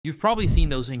You've probably seen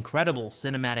those incredible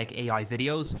cinematic AI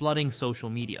videos flooding social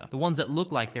media, the ones that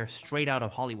look like they're straight out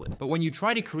of Hollywood. But when you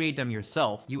try to create them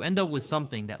yourself, you end up with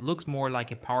something that looks more like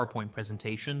a PowerPoint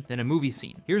presentation than a movie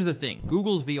scene. Here's the thing,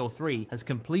 Google's VEO3 has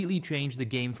completely changed the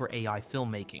game for AI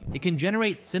filmmaking. It can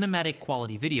generate cinematic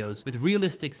quality videos with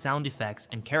realistic sound effects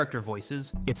and character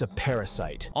voices. It's a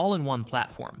parasite. All in one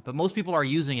platform, but most people are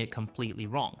using it completely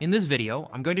wrong. In this video,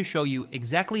 I'm going to show you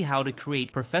exactly how to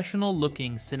create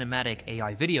professional-looking cinematic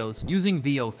AI videos using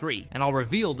VEO3, and I'll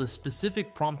reveal the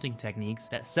specific prompting techniques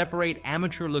that separate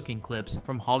amateur-looking clips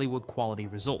from Hollywood-quality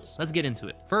results. Let's get into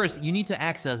it. First, you need to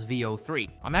access VEO3.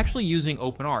 I'm actually using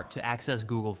OpenArt to access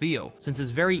Google VEO, since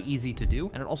it's very easy to do,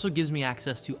 and it also gives me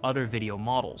access to other video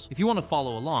models. If you want to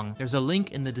follow along, there's a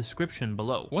link in the description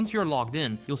below. Once you're logged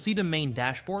in, you'll see the main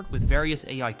dashboard with various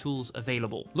AI tools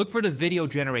available. Look for the video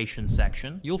generation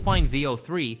section. You'll find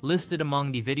VEO3 listed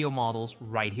among the video models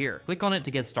right here. Click on it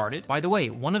to get started. By the way,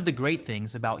 one of the great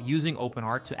things about using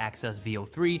OpenArt to access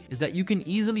VEO3 is that you can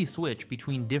easily switch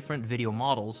between different video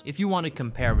models if you want to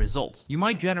compare results. You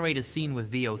might generate a scene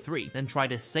with VEO3, then try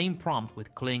the same prompt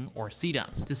with Kling or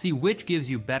Seedance to see which gives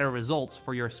you better results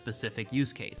for your specific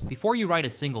use case. Before you write a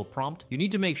single prompt, you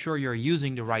need to make sure you're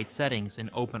using the right settings in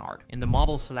OpenArt. In the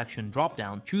model selection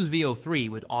dropdown, choose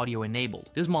VEO3 with audio enabled.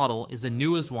 This model is the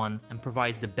newest one and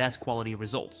provides the best quality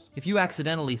results. If you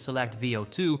accidentally select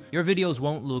VEO2, your videos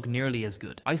won't look nearly as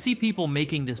good. I see people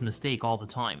making this mistake all the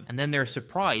time, and then they're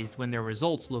surprised when their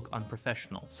results look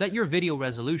unprofessional. Set your video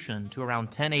resolution to around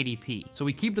 1080p, so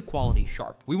we keep the quality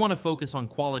sharp. We want to focus on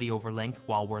quality over length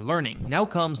while we're learning. Now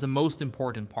comes the most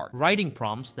important part, writing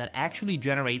prompts that actually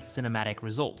generate cinematic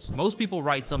results. Most people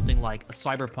write something like a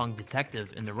cyberpunk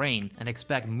detective in the rain and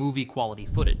expect movie quality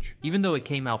footage. Even though it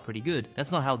came out pretty good,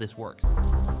 that's not how this works.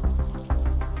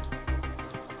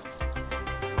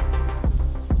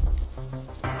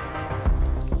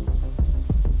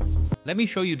 Let me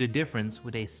show you the difference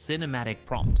with a cinematic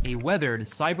prompt. A weathered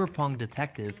cyberpunk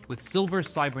detective with silver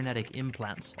cybernetic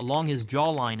implants along his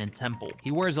jawline and temple.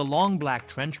 He wears a long black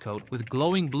trench coat with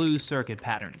glowing blue circuit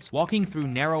patterns, walking through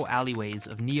narrow alleyways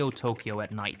of Neo-Tokyo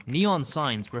at night. Neon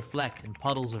signs reflect in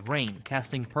puddles of rain,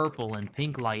 casting purple and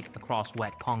pink light across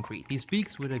wet concrete. He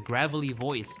speaks with a gravelly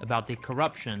voice about the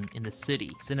corruption in the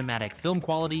city, cinematic film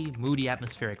quality, moody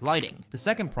atmospheric lighting. The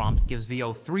second prompt gives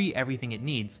VEO3 everything it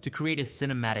needs to create a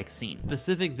cinematic scene.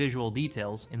 Specific visual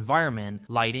details, environment,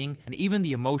 lighting, and even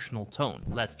the emotional tone.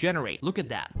 Let's generate. Look at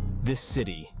that. This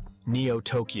city,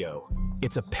 Neo-Tokyo,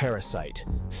 it's a parasite,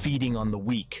 feeding on the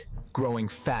weak, growing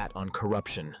fat on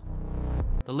corruption.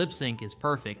 The lip sync is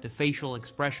perfect, the facial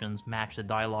expressions match the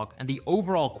dialogue, and the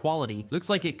overall quality looks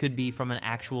like it could be from an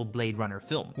actual Blade Runner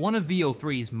film. One of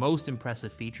VEO3's most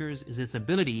impressive features is its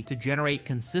ability to generate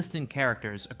consistent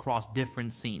characters across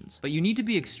different scenes. But you need to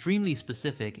be extremely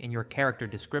specific in your character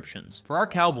descriptions. For our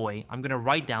cowboy, I'm gonna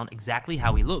write down exactly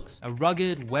how he looks. A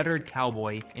rugged, weathered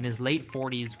cowboy in his late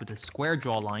 40s with a square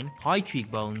jawline, high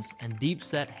cheekbones, and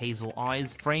deep-set hazel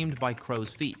eyes framed by crow's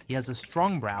feet. He has a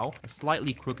strong brow, a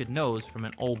slightly crooked nose from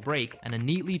an old break, and a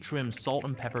neatly trimmed salt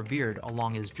and pepper beard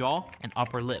along his jaw and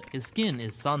upper lip. His skin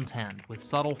is suntanned with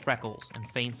subtle freckles and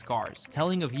faint scars,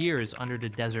 telling of years under the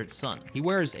desert sun. He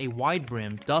wears a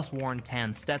wide-brimmed, dust-worn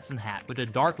tan Stetson hat with a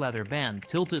dark leather band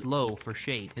tilted low for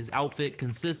shade. His outfit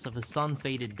consists of a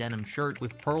sun-faded denim shirt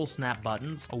with pearl snap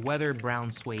buttons, a weathered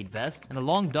brown suede vest, and a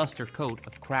long duster coat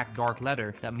of cracked dark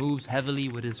leather that moves heavily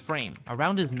with his frame.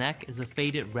 Around his neck is a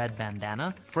faded red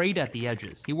bandana, frayed at the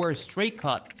edges. He wears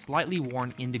straight-cut, slightly worn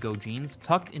indigo jeans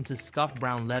tucked into scuffed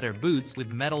brown leather boots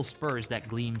with metal spurs that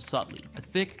gleam subtly. A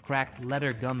thick, cracked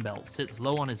leather gun belt sits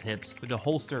low on his hips with a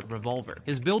holstered revolver.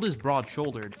 His build is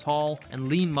broad-shouldered, tall, and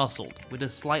lean-muscled, with a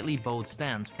slightly bowed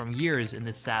stance from years in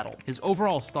the saddle. His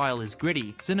overall style is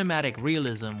gritty, cinematic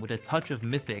realism with a touch of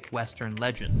mythic Western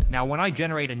legend. Now, when I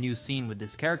generate a new scene with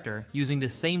this character, using the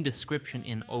same description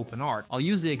in OpenArt, I'll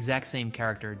use the exact same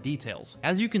character details.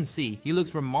 As you can see, he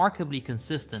looks remarkably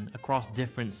consistent across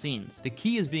different scenes. The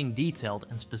key is being detailed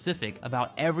and specific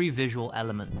about every visual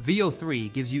element.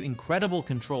 VEO3 gives you incredible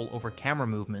control over camera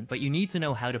movement, but you need to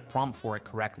know how to prompt for it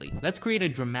correctly. Let's create a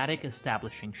dramatic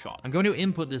establishing shot. I'm going to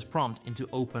input this prompt into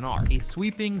OpenArt, a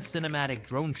sweeping cinematic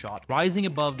drone shot rising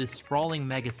above the sprawling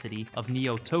megacity of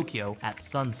Neo-Tokyo at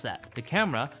sunset. The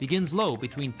camera begins low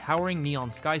between towering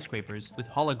neon skyscrapers with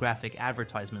holographic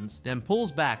advertisements, then pulls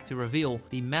back to reveal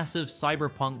the massive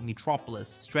cyberpunk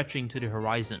metropolis stretching to the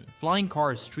horizon. Flying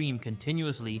cars stream continuously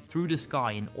continuously through the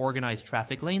sky in organized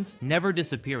traffic lanes, never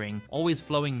disappearing, always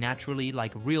flowing naturally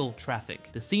like real traffic.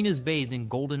 The scene is bathed in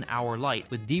golden hour light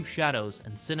with deep shadows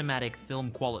and cinematic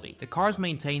film quality. The cars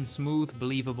maintain smooth,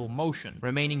 believable motion,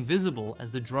 remaining visible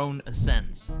as the drone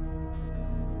ascends.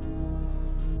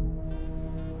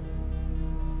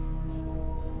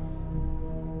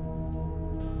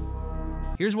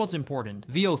 Here's what's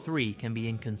important. VEO3 can be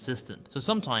inconsistent, so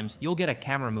sometimes you'll get a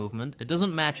camera movement that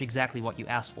doesn't match exactly what you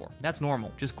asked for. That's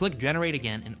normal. Just click generate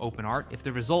again in OpenArt if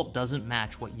the result doesn't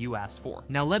match what you asked for.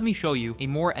 Now let me show you a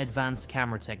more advanced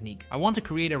camera technique. I want to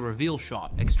create a reveal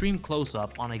shot, extreme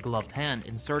close-up on a gloved hand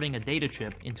inserting a data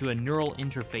chip into a neural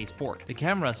interface port. The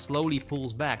camera slowly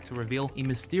pulls back to reveal a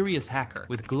mysterious hacker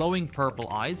with glowing purple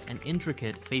eyes and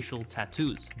intricate facial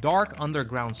tattoos. Dark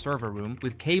underground server room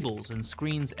with cables and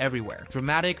screens everywhere.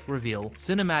 Dramatic reveal,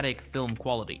 cinematic film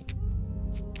quality.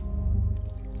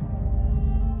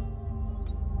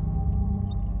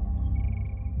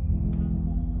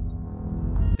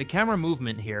 The camera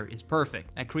movement here is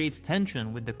perfect. It creates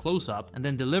tension with the close-up and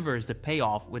then delivers the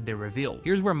payoff with the reveal.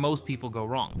 Here's where most people go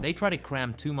wrong. They try to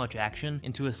cram too much action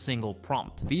into a single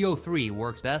prompt. VEO3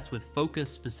 works best with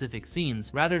focused specific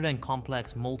scenes rather than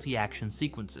complex multi-action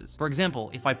sequences. For example,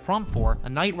 if I prompt for a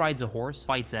knight rides a horse,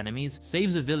 fights enemies,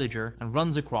 saves a villager, and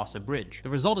runs across a bridge, the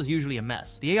result is usually a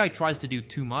mess. The AI tries to do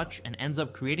too much and ends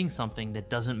up creating something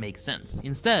that doesn't make sense.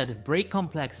 Instead, break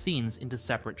complex scenes into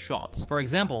separate shots. For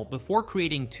example, before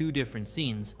creating two different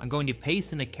scenes, I'm going to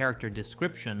paste in a character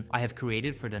description I have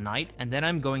created for the knight, and then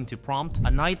I'm going to prompt a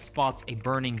knight spots a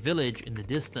burning village in the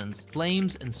distance,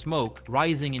 flames and smoke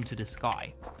rising into the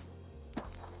sky.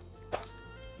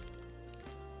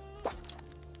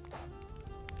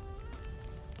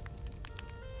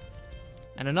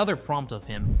 And another prompt of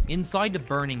him. Inside the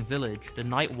burning village, the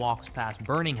knight walks past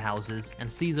burning houses and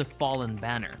sees a fallen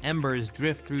banner. Embers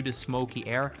drift through the smoky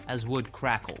air as wood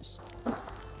crackles.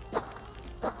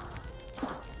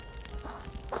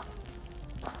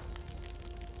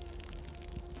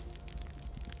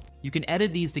 You can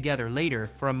edit these together later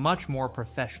for a much more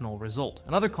professional result.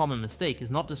 Another common mistake is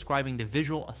not describing the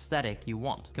visual aesthetic you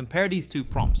want. Compare these two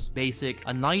prompts. Basic,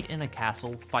 a knight in a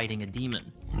castle fighting a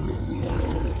demon.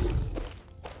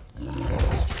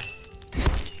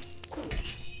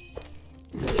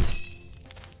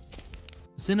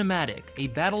 Cinematic, a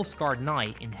battle-scarred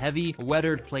knight in heavy,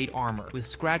 weathered plate armor with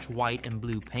scratched white and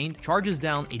blue paint charges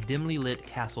down a dimly lit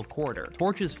castle corridor.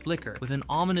 Torches flicker with an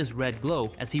ominous red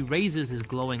glow as he raises his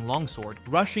glowing longsword,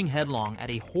 rushing headlong at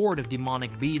a horde of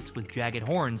demonic beasts with jagged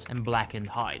horns and blackened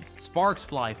hides. Sparks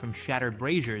fly from shattered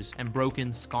braziers and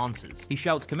broken sconces. He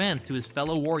shouts commands to his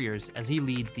fellow warriors as he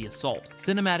leads the assault.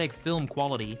 Cinematic film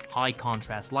quality, high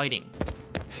contrast lighting.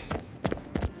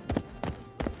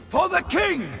 For the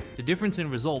king! The difference in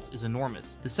results is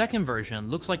enormous. The second version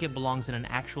looks like it belongs in an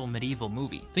actual medieval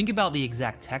movie. Think about the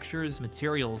exact textures,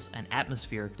 materials, and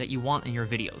atmosphere that you want in your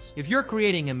videos. If you're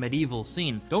creating a medieval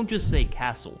scene, don't just say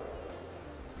castle.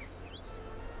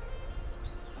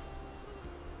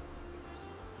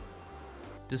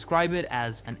 Describe it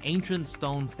as an ancient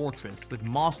stone fortress with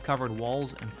moss-covered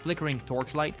walls and flickering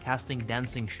torchlight casting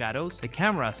dancing shadows. The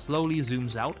camera slowly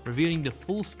zooms out, revealing the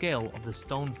full scale of the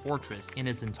stone fortress in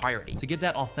its entirety to get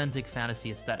that authentic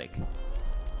fantasy aesthetic.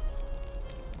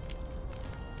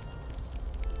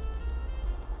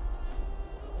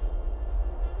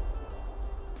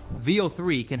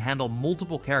 VEO3 can handle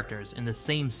multiple characters in the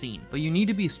same scene, but you need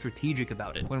to be strategic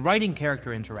about it. When writing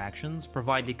character interactions,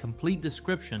 provide a complete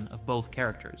description of both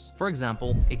characters. For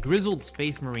example, a grizzled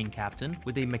space marine captain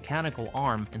with a mechanical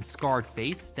arm and scarred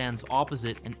face stands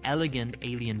opposite an elegant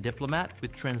alien diplomat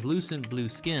with translucent blue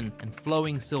skin and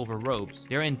flowing silver robes.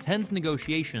 There are intense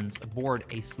negotiations aboard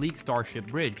a sleek starship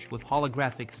bridge with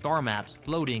holographic star maps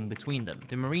floating between them.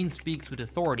 The marine speaks with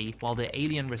authority while the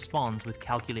alien responds with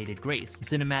calculated grace.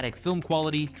 Cinematic film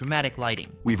quality, dramatic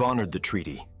lighting. We've honored the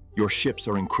treaty. Your ships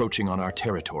are encroaching on our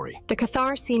territory. The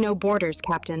Cathar see no borders,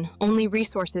 Captain. Only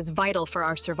resources vital for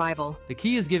our survival. The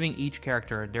key is giving each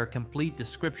character their complete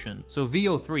description, so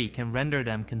VEO3 can render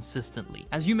them consistently.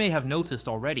 As you may have noticed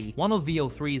already, one of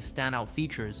VEO3's standout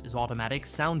features is automatic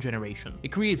sound generation.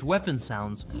 It creates weapon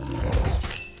sounds,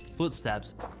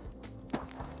 footsteps,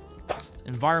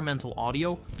 environmental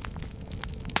audio,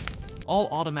 all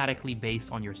automatically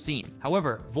based on your scene.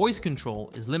 However, voice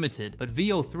control is limited, but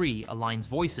VEO3 aligns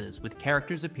voices with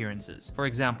characters' appearances. For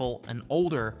example, an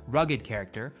older, rugged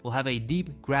character will have a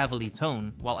deep, gravelly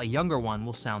tone, while a younger one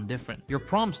will sound different. Your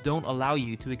prompts don't allow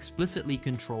you to explicitly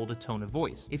control the tone of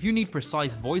voice. If you need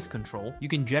precise voice control, you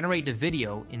can generate the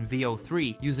video in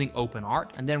VEO3 using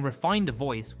OpenArt and then refine the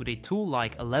voice with a tool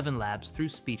like 11 Labs through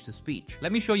speech-to-speech.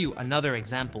 Let me show you another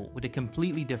example with a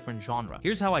completely different genre.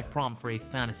 Here's how I prompt for a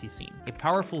fantasy scene. A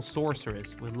powerful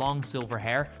sorceress with long silver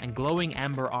hair and glowing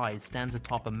amber eyes stands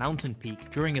atop a mountain peak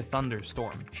during a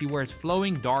thunderstorm. She wears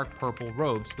flowing dark purple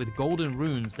robes with golden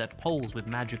runes that pulse with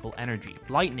magical energy.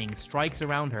 Lightning strikes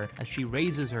around her as she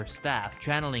raises her staff,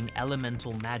 channeling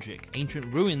elemental magic. Ancient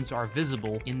ruins are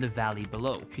visible in the valley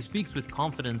below. She speaks with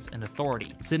confidence and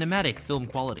authority. Cinematic film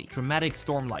quality. Dramatic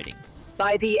storm lighting.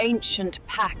 By the ancient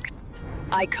pacts,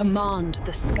 I command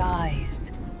the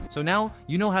skies. So now,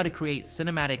 you know how to create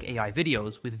cinematic AI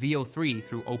videos with VEO3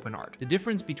 through OpenArt. The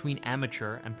difference between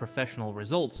amateur and professional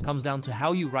results comes down to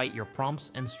how you write your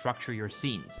prompts and structure your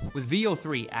scenes. With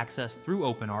VEO3 accessed through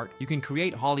OpenArt, you can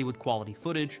create Hollywood quality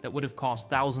footage that would have cost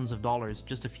thousands of dollars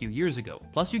just a few years ago.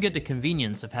 Plus, you get the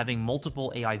convenience of having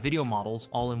multiple AI video models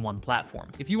all in one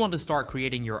platform. If you want to start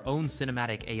creating your own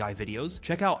cinematic AI videos,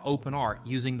 check out OpenArt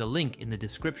using the link in the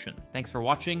description. Thanks for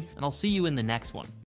watching, and I'll see you in the next one.